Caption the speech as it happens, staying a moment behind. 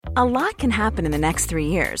A lot can happen in the next 3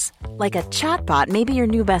 years. Like a chatbot may be your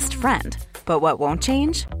new best friend. But what won't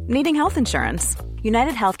change? Needing health insurance.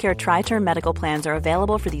 United Healthcare Tri-Term Medical Plans are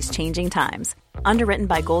available for these changing times. Underwritten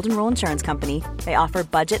by Golden Rule Insurance Company, they offer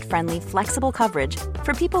budget-friendly, flexible coverage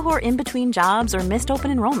for people who are in between jobs or missed open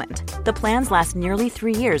enrollment. The plans last nearly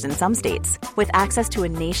 3 years in some states, with access to a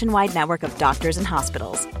nationwide network of doctors and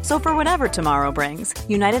hospitals. So for whatever tomorrow brings,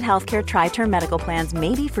 United Healthcare Tri-Term Medical Plans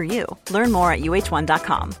may be for you. Learn more at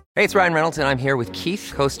uh1.com. Hey, it's Ryan Reynolds, and I'm here with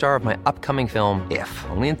Keith, co-star of my upcoming film, If,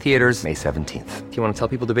 only in theaters May 17th. Do you want to tell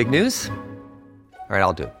people the big news? All right,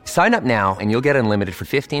 I'll do it. Sign up now and you'll get unlimited for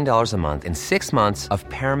 $15 a month and 6 months of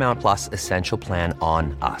Paramount Plus Essential Plan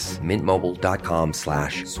on us.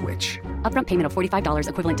 MintMobile.com/switch. Upfront payment of $45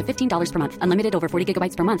 equivalent to $15 per month. Unlimited over 40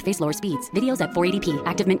 gigabytes per month. Face lower speeds. Videos at 480p.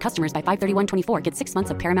 Active Mint customers by 531.24 get 6 months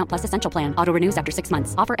of Paramount Plus Essential Plan. Auto renews after 6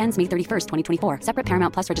 months. Offer ends May 31st, 2024. Separate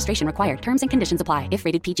Paramount Plus registration required. Terms and conditions apply if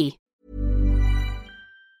rated PG.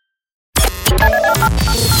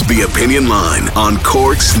 The Opinion Line on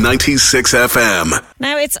Cork's 96 FM.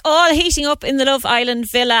 Now, it's all heating up in the Love Island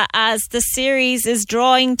villa as the series is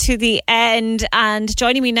drawing to the end. And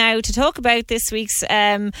joining me now to talk about this week's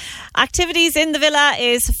activities in the villa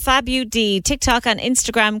is Fabu D, TikTok and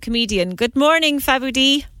Instagram comedian. Good morning, Fabu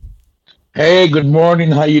D. Hey, good morning.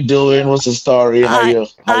 How you doing? What's the story?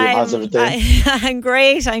 How's everything? I'm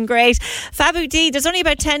great. Fabu D, there's only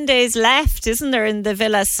about 10 days left, isn't there, in the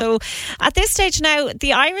villa? So at this stage now,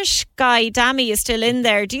 the Irish guy, Dammy, is still in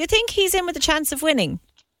there. Do you think he's in with a chance of winning?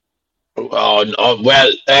 I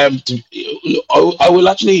will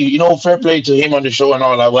actually, fair play to him on the show and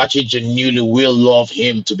all. I will actually genuinely will love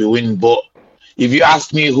him to be winning, but if you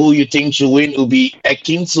ask me who you think should win, it will be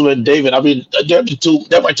Ekinsu and David. I mean, they're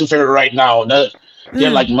my two favorite right now. They're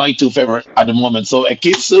like my two favorite at the moment. So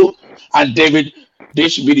Ekinsu and David, they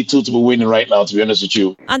should be the two to be winning right now, to be honest with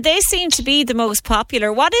you. And they seem to be the most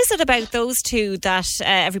popular. What is it about those two that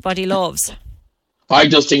everybody loves? I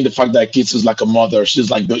just think the fact that Ekinsu is like a mother. She's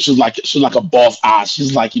like a boss ass.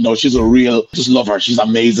 She's like, she's a real, just love her. She's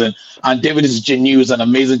amazing. And David is genuine, an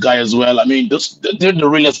amazing guy as well. I mean, they're the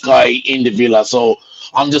realest guy in the villa. So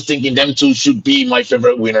I'm just thinking them two should be my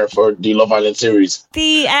favorite winner for the Love Island series.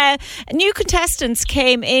 The new contestants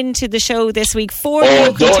came into the show this week. Four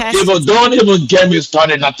new contestants. Don't even get me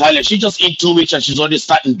started, Natalia. She just in 2 weeks and she's already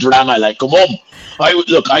starting drama. Like, come on. I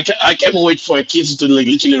can't wait for a kid to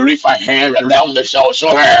literally rip her hair around the show,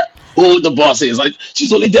 show her who the boss is. Like,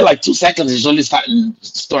 she's only there like 2 seconds. She's only start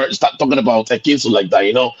talking about a kid like that,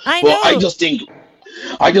 I know. I just think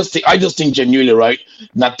genuinely, right?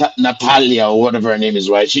 Natalia or whatever her name is,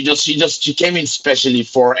 right? She came in specially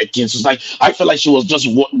for a kid. So it's like I feel like she was just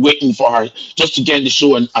waiting for her just to get in the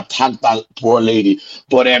show and attack that poor lady.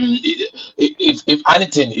 But if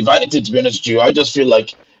anything, to be honest with you, I just feel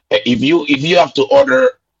like if you have to order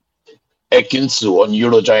Ekinsu on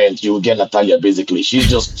Eurogiant, you will get Natalia. Basically, she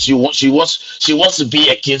wants to be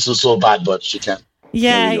Ekinsu so bad, but she can't.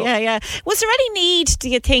 Yeah. Was there any need, do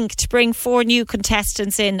you think, to bring 4 new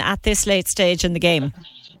contestants in at this late stage in the game?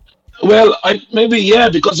 Well,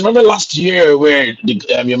 because remember last year where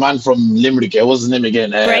your man from Limerick, what's his name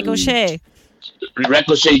again? Greg O'Shea.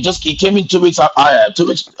 Ricochet, he came in 2 weeks, 2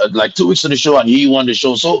 weeks to the show, and he won the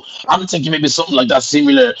show. So I'm thinking maybe something like that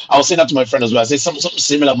similar. I was saying that to my friend as well. I say something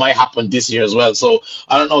similar might happen this year as well. So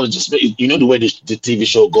I don't know. It's just the way the TV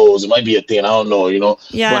show goes, it might be a thing. I don't know.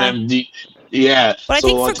 Yeah. But I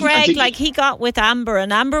think for Greg, he got with Amber,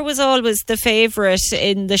 and Amber was always the favourite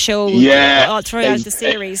in the show. All throughout the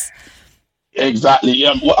series. Exactly.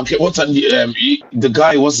 Yeah. What's the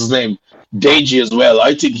guy? What's his name? Deji as well.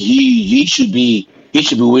 I think he should be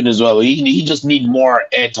winning as well. He just need more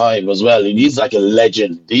airtime as well. He's like a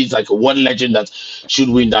legend. He's like one legend that should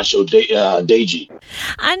win that show, Deji.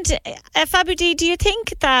 And Fabu D, do you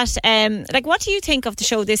think that what do you think of the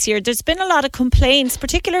show this year? There's been a lot of complaints,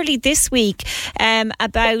 particularly this week,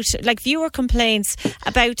 about viewer complaints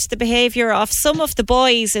about the behaviour of some of the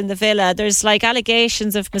boys in the villa. There's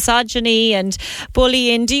allegations of misogyny and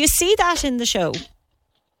bullying. Do you see that in the show?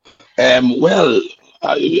 There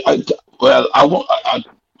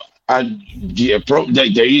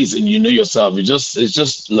is, and yourself. It's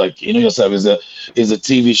just like yourself is a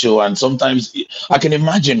TV show, and sometimes I can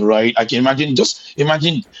imagine, right? Just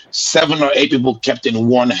imagine 7 or 8 people kept in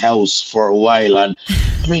one house for a while, and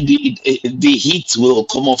I mean the heat will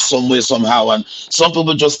come off somewhere somehow, and some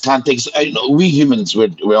people just can't take. We humans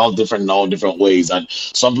we're all different now in different ways, and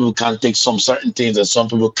some people can't take some certain things, and some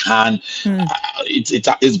people can.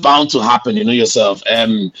 It's bound to happen, yourself.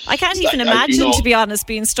 I can't even imagine, to be honest,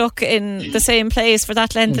 being stuck stuck in the same place for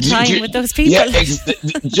that length of time with those people. Yeah,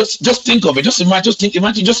 just think of it. Just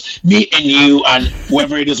imagine just me and you and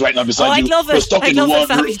whoever it is right now beside you. I'd love it. We're stuck I'd in love one it,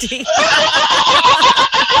 Fabi room. D.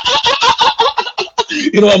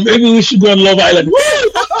 Maybe we should go on Love Island.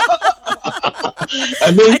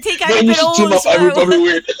 And then, I think I'm then a you bit should old team up now. every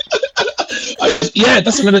weird. Yeah,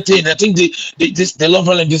 that's another thing. I think the Love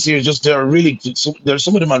Island this year is there's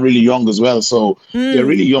some of them are really young as well. So they're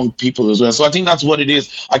really young people as well. So I think that's what it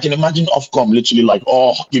is. I can imagine Ofcom literally like,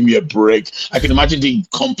 oh, give me a break. I can imagine the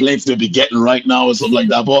complaints they'll be getting right now or something like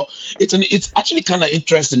that. But it's actually kind of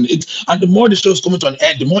interesting. And the more the show's coming to an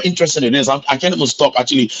end, the more interesting it is. I can't even stop.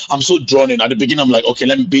 Actually, I'm so drawn in. At the beginning, I'm like, okay,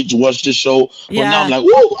 let me binge watch this show. But now I'm like,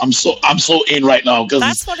 whoa, I'm so in right now because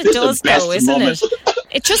that's what it does, though, isn't it?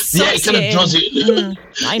 It just sucks it kind of does it.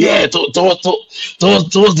 I know. Yeah, towards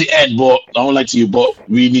the end, but I don't like to you, but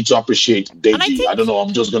we need to appreciate Deji. I don't know,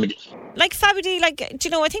 I'm just going to like Fabi D, I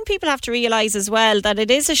think people have to realise as well that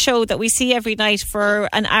it is a show that we see every night for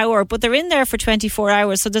an hour, but they're in there for 24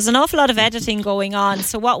 hours. So there's an awful lot of editing going on.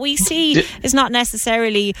 So what we see is not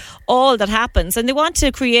necessarily all that happens. And they want to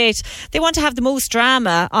have the most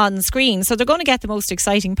drama on screen. So they're going to get the most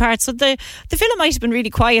exciting parts. So the villa might have been really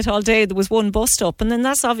quiet all day. There was one bust up, and then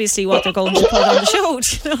that's obviously what they're going to put on the show.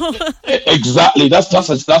 You know? Exactly. That's what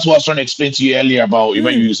I was trying to explain to you earlier about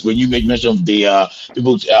when you made mention of the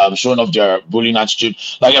people showing of their bullying attitude.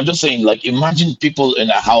 Like, I'm just saying, like, imagine people in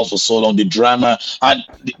a house for so long, the drama, and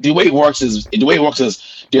the way it works is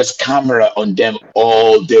there's camera on them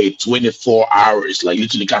all day, 24 hours, like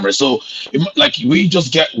literally camera. So like we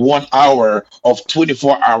just get 1 hour of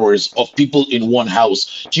 24 hours of people in one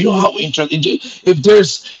house. Do you know how interesting? If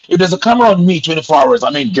there's a camera on me 24 hours, I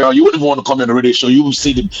mean, girl, you wouldn't want to come on the radio show. You will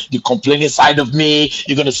see the complaining side of me.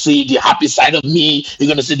 You're going to see the happy side of me. You're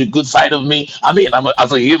going to see the good side of me. I mean,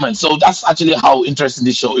 as a human. So that's actually how interesting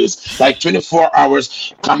this show is. Like 24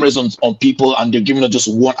 hours, cameras on people, and they're giving us just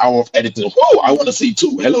 1 hour of editing. Whoa, I want to see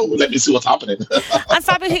too. Hello, let me see what's happening. And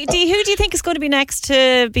Fabi, who do you think is going to be next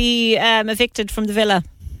to be evicted from the villa?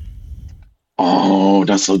 Oh,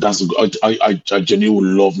 that's good. I genuinely would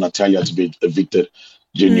love Natalia to be evicted.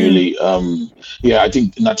 Genuinely, I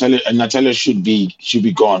think Natalia should be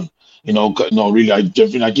gone. You know, no, really, I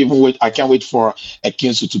can't wait for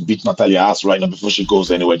Ekinsu to beat Natalia ass right now before she goes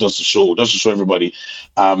anywhere, just to show everybody.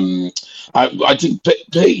 I think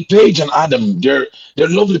Paige and Adam, they're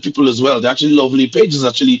lovely people as well. They're actually lovely. Paige is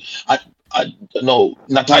actually,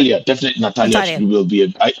 Natalia, definitely Natalia. Will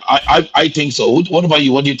be. I think so. What about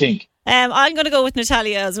you? What do you think? I'm going to go with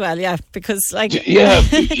Natalia as well, because she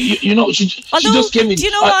just came in. Do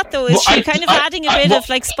you know what though? Is she kind of adding a bit of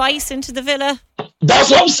like spice into the villa? That's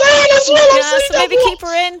what I'm saying. So maybe keep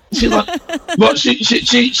her in. But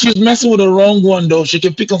she's messing with the wrong one though. She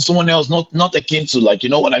can pick on someone else, not Ekinsu. Like, you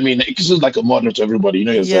know what I mean? Ekinsu is like a mother to everybody. You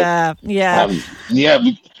know yourself. Yeah.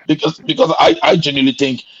 Because I genuinely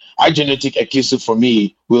think Ekinsu for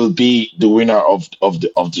me will be the winner of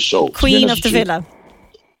the show. Queen of the villa.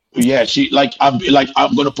 Yeah, I'm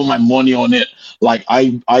gonna put my money on it. Like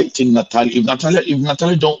I think Natalia. If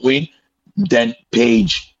Natalia don't win, then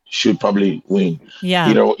Paige should probably win. Yeah,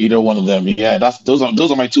 either one of them. Yeah, those are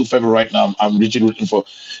my two favorite right now. I'm really rooting for.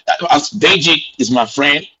 As Deji is my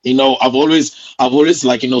friend, I've always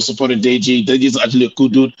supported Deji. Deji's actually a cool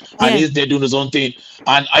dude, and he's there doing his own thing.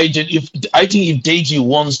 And I think if Deji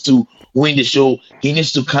wants to win the show, he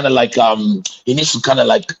needs to kind of like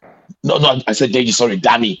No, I said Deji. Sorry,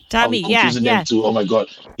 Dami. Dami, confusing them too. Oh my god,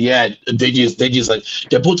 yeah. Deji is like,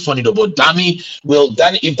 they're both funny though. But Dami,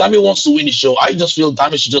 if Dami wants to win the show, I just feel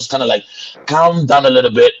Dami should just kind of like calm down a little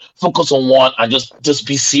bit, focus on one, and just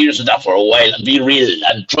be serious with that for a while and be real.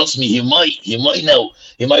 And trust me, he might know.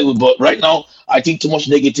 But right now, I think too much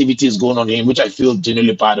negativity is going on him, which I feel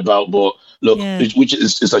genuinely bad about. But look,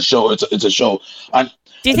 it's a show. It's a show. And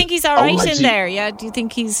do you think he's all right in there? Yeah. Do you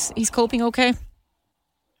think he's coping okay?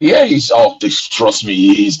 Yeah, trust me,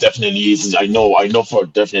 he definitely is. I know for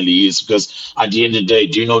definitely is, because at the end of the day,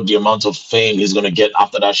 do you know the amount of fame he's gonna get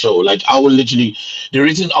after that show? Like, I would literally, the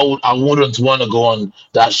reason I wouldn't want to go on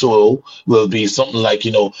that show will be something like,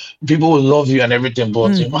 people will love you and everything,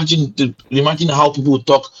 but imagine how people will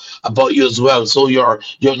talk about you as well. So you're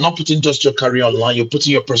not putting just your career online, you're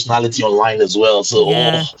putting your personality online as well. So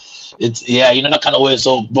it's that kind of way.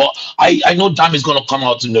 So, but I know Dami is gonna come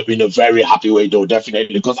out in a very happy way though,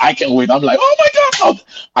 definitely, because I can't wait. I'm like, oh my god,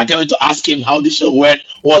 I can't wait to ask him how the show went.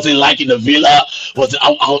 Was it like in the villa? Was it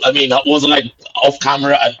was it like off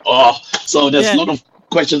camera? And so there's a lot of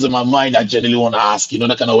questions in my mind I genuinely want to ask,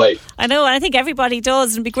 that kind of way. I know, and I think everybody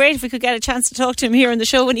does. It'd be great if we could get a chance to talk to him here on the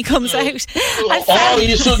show when he comes out. You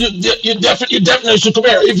definitely should come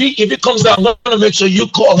here. If he comes down, I'm going to make sure you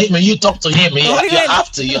call him and you talk to him. You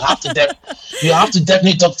have to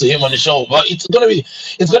definitely talk to him on the show. But it's going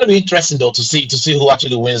to be interesting though to see who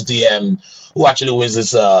actually wins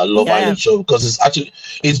this Love Island show, because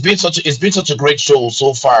it's been such a great show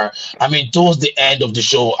so far. I mean, towards the end of the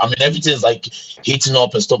show, I mean, everything's like heating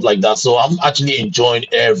up and stuff like that. So I'm actually enjoying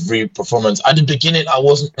every performance. At the beginning, I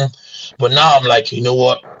wasn't, but now I'm like, you know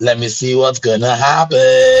what? Let me see what's gonna happen.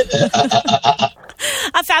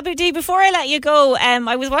 Fabu D, before I let you go,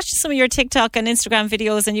 I was watching some of your TikTok and Instagram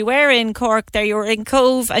videos, and you were in Cork there, you were in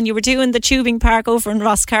Cove, and you were doing the tubing park over in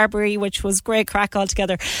Rosscarbery, which was great crack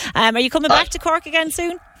altogether. Are you coming back to Cork again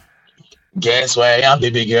soon? Guess where I am,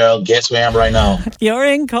 baby girl? Guess where I am right now? You're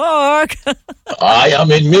in Cork. I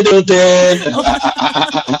am in Middleton.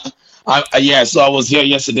 So I was here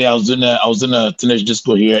yesterday. I was doing a teenage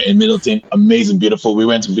disco here in Middleton. Amazing, beautiful. We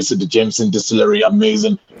went to visit the Jameson Distillery.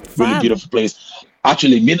 Amazing, really beautiful place.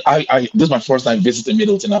 Actually, this is my first time visiting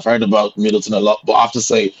Middleton. I've heard about Middleton a lot, but I have to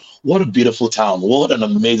say, what a beautiful town! What an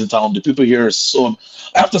amazing town! The people here are so.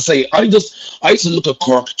 I have to say, I used to look at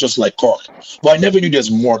Cork just like Cork, but I never knew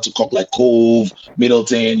there's more to Cork, like Cove,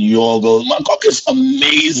 Middleton, Youghal. Man, Cork is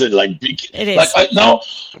amazing. Like big. It is. Like now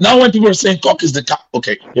when people are saying Cork is the cap.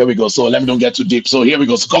 Okay, here we go. So let me don't get too deep. So here we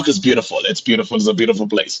go. So Cork is beautiful. It's beautiful. It's a beautiful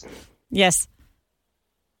place. Yes.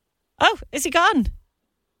 Oh, is he gone?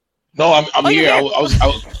 No, I'm here. I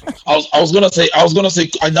was gonna say.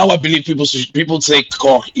 Now I believe people say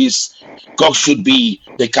Cork should be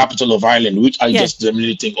the capital of Ireland, which I just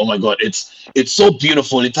genuinely think, oh my God, it's so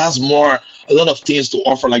beautiful. It has a lot of things to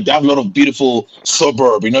offer. Like they have a lot of beautiful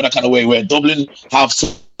suburb, that kind of way, where Dublin have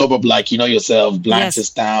suburb like yourself,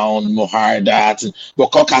 Blanchardstown, Mohardat, but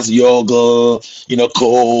Cork has Youghal,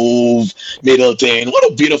 Cove, Middleton.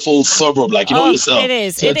 What a beautiful suburb, yourself. It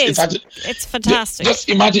is. So it's fantastic. Just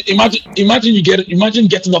imagine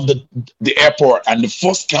getting off the airport and the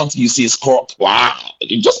first county you see is Cork. Wow!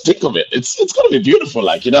 Just think of it. It's gonna be beautiful,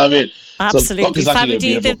 you know what I mean? Absolutely. So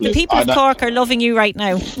the people of Cork are loving you right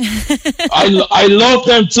now. I love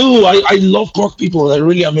them too. I love Cork people. They're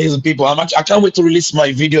really amazing people. I can't wait to release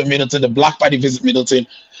my video in Middleton, the Black Party Visit Middleton.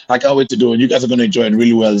 I can't wait to do it. You guys are going to enjoy it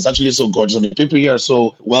really well. It's actually so gorgeous. I mean, people here are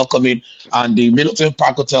so welcoming. And the Middleton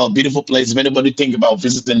Park Hotel, beautiful place. If anybody think about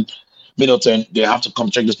visiting Middleton, they have to come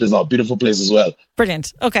check this place out. Beautiful place as well.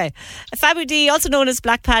 Brilliant. Okay. Fabu D, also known as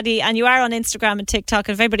Black Paddy, and you are on Instagram and TikTok.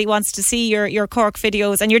 And if everybody wants to see your Cork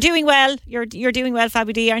videos, and you're doing well, you're doing well,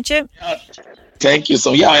 Fabu D, aren't you? Thank you.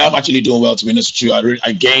 So I am actually doing well, to be honest with you.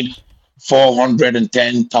 I gained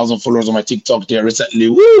 410,000 followers on my TikTok there recently,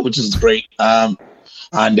 which is great. And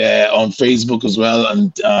on Facebook as well,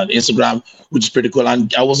 and Instagram, which is pretty cool.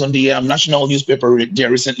 And I was on the national newspaper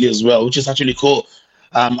there recently as well, which is actually cool.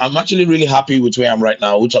 I'm actually really happy with where I'm right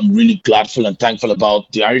now, which I'm really gladful and thankful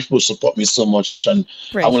about. The Irish people support me so much, and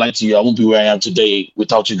I won't lie to you, I won't be where I am today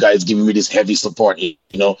without you guys giving me this heavy support,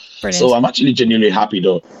 Brilliant. So I'm actually genuinely happy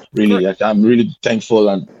though, really. I'm really thankful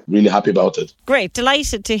and really happy about it. Great,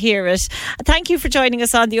 delighted to hear it. Thank you for joining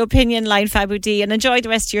us on the Opinion Line, Fabu D, and enjoy the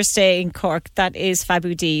rest of your stay in Cork. That is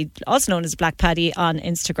Fabu D, also known as Black Paddy, on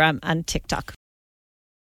Instagram and TikTok.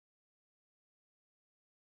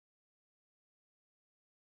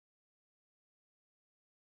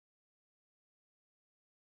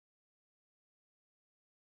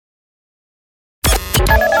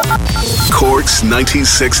 Cork's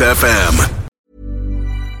 96 FM.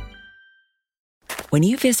 When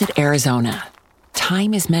you visit Arizona,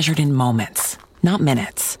 time is measured in moments, not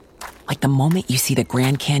minutes. Like the moment you see the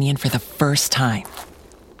Grand Canyon for the first time.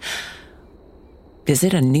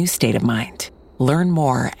 Visit a new state of mind. Learn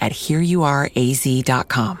more at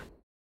hereyouareaz.com.